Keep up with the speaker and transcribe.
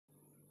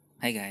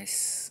Hi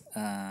guys,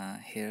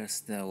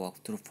 here's the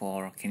walkthrough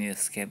for Can You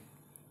Escape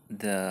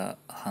the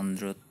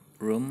 100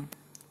 Room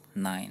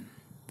 9.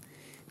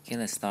 Okay,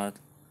 let's start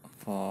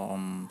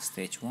from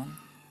stage 1.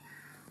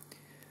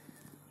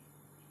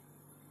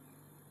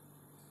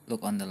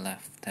 Look on the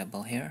left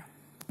table here,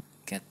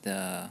 get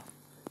the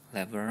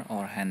lever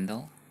or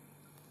handle,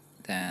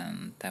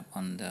 then tap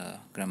on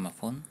the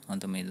gramophone on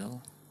the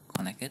middle,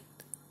 connect it,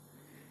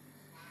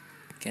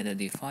 get the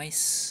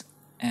device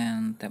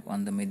and tap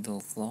on the middle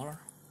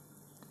floor,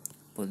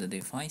 put the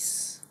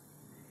device,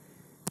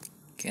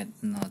 get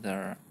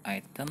another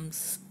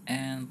items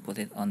and put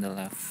it on the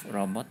left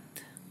robot.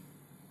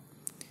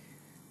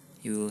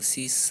 You will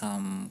see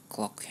some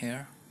clock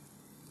here,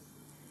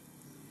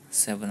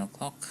 7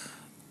 o'clock,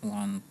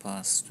 1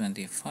 past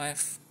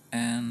 25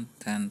 and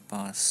 10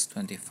 past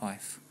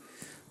 25.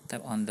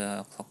 Tap on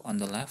the clock on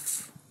the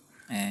left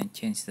and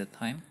change the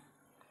time.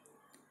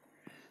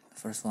 The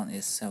first one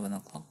is 7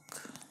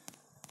 o'clock,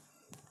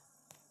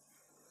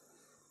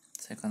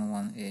 second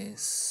one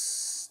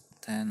is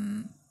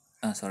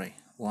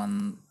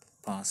 1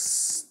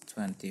 past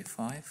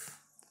 25,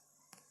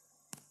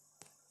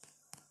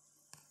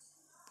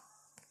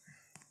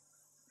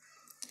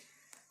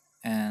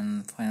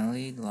 and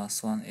finally the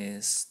last one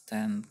is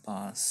 10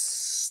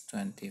 past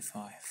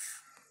 25.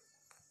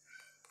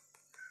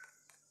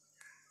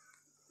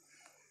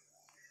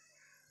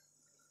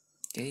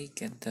 Okay,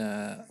 get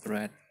the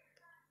red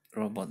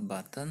robot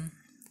button,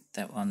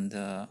 tap on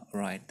the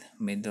right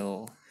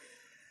middle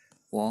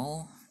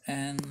wall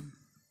and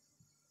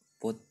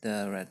put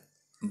the red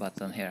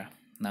button here.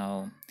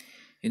 Now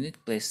you need to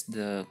place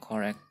the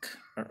correct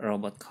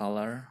robot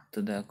color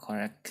to the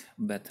correct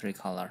battery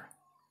color,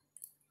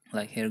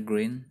 like here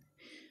green,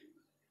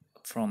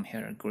 from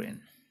here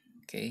green.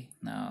 Okay,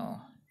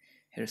 now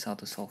here's how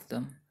to solve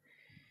them.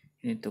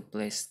 You need to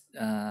place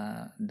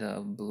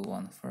the blue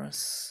one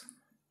first,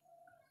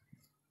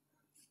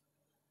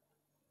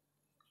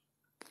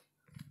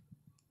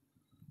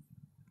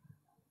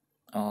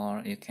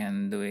 or you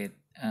can do it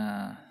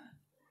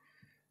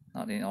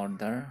not in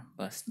order,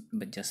 but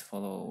just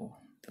follow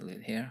the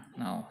lead here.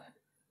 Now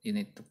you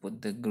need to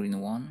put the green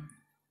one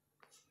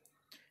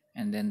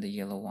and then the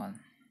yellow one.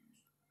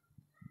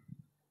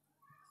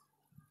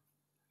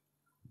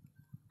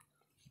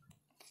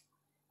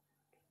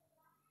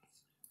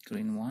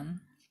 Green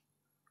one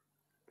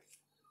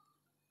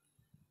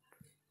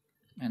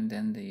and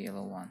then the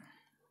yellow one.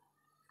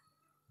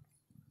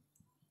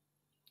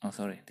 Oh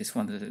sorry, this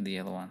one is the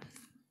yellow one.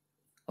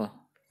 Oh,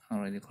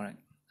 already correct.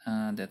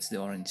 That's the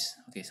orange.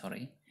 Okay,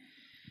 sorry.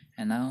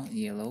 And now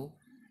yellow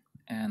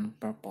and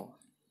purple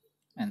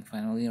and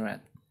finally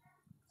red.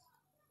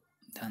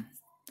 Done.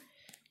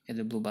 Hit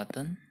the blue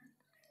button,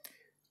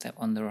 tap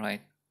on the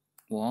right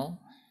wall,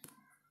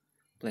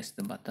 place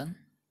the button.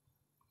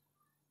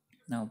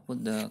 Now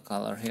put the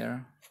color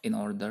here in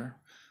order: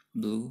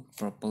 blue,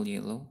 purple,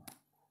 yellow,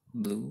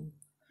 blue,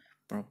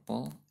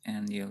 purple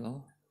and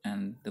yellow,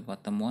 and the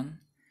bottom one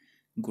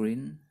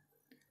green,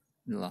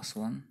 the last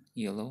one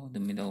yellow, the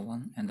middle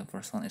one, and the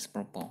first one is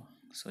purple.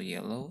 So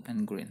yellow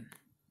and green.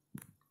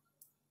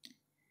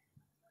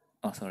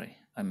 Oh sorry,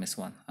 I missed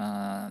one.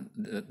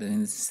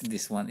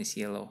 This one is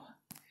yellow,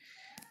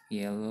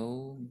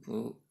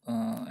 blue,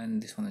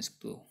 and this one is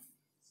blue.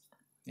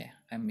 Yeah,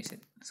 I missed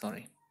it,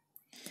 sorry.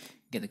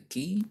 Get a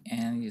key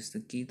and use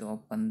the key to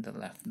open the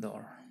left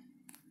door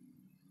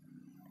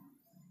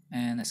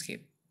and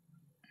escape.